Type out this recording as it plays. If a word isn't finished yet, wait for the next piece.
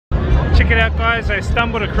Check it out guys, I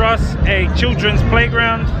stumbled across a children's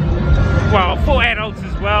playground. Well, for adults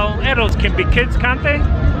as well. Adults can be kids, can't they?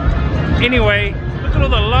 Anyway, look at all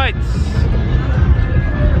the lights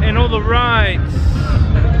and all the rides.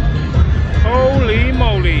 Holy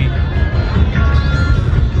moly.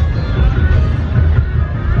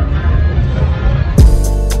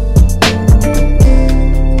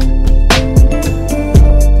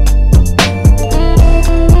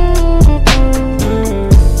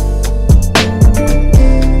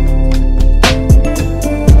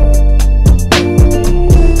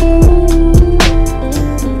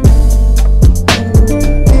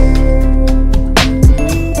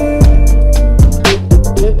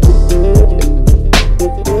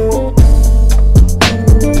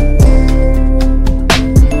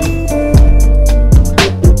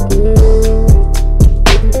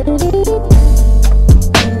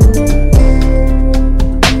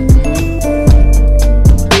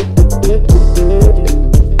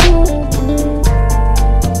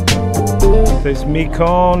 There's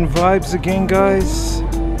Mekong vibes again guys.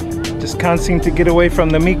 Just can't seem to get away from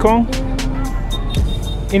the Mekong.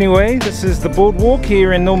 Anyway, this is the boardwalk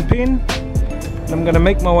here in Phnom Penh. I'm gonna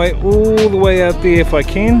make my way all the way out there if I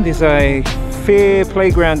can. There's a fair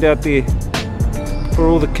playground out there for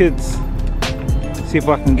all the kids. See if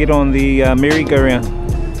I can get on the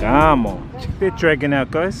merry-go-round. Come on. Check that dragon out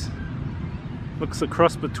guys. Looks a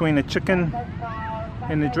cross between a chicken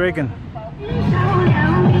and a dragon.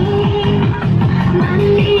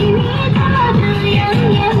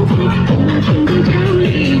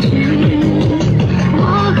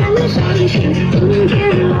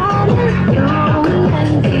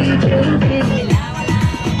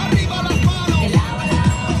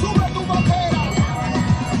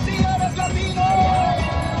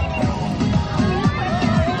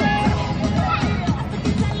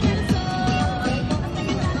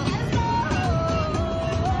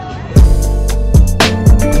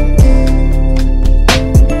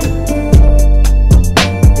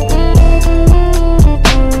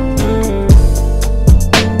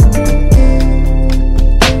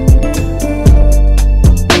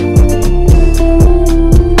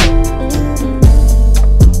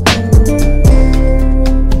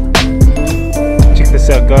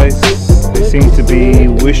 Guys, they seem to be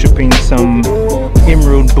worshipping some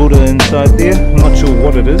emerald Buddha inside there. I'm not sure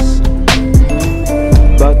what it is,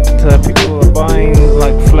 but people are buying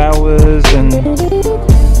like flowers and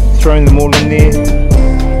throwing them all in there.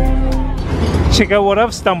 Check out what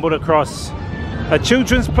I've stumbled across, a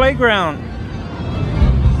children's playground.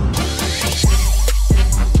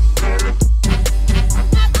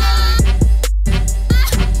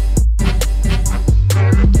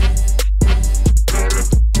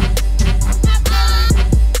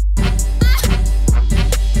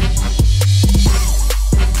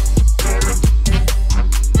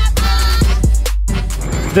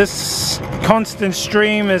 This constant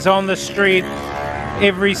stream is on the street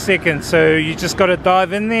every second, so you just got to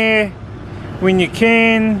dive in there when you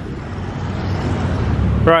can.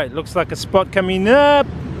 Right, looks like a spot coming up.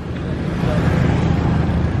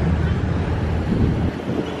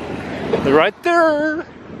 Right there.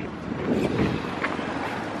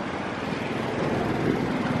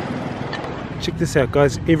 Check this out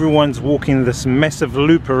guys, everyone's walking this massive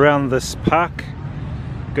loop around this park.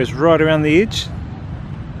 Goes right around the edge.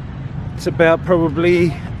 It's about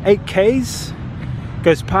probably 8 k's,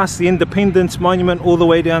 goes past the Independence Monument all the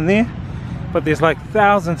way down there, but there's like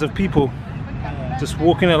thousands of people just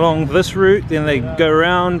walking along this route, then they go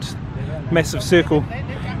around, massive circle.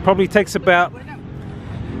 Probably takes about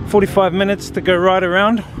 45 minutes to go right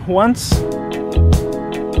around once.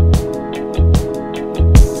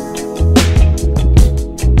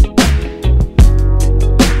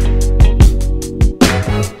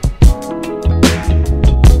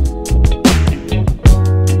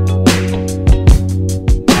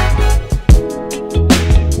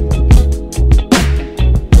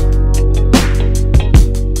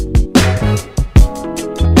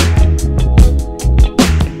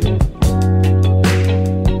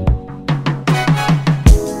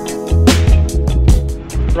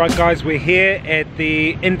 Right guys, we're here at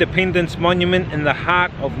the Independence Monument in the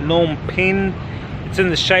heart of Phnom Penh. It's in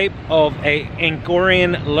the shape of a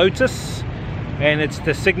Angkorian lotus, and it's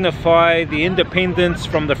to signify the independence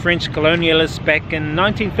from the French colonialists back in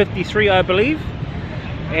 1953, I believe.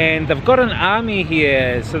 And they've got an army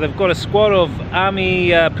here, so they've got a squad of army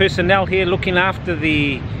personnel here looking after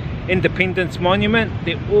the Independence Monument.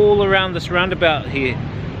 They're all around this roundabout here,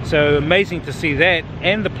 so amazing to see that,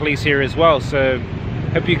 and the police here as well. So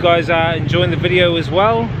hope you guys are enjoying the video as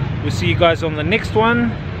well. We'll see you guys on the next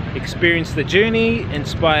one. experience the journey,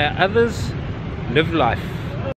 inspire others, live life.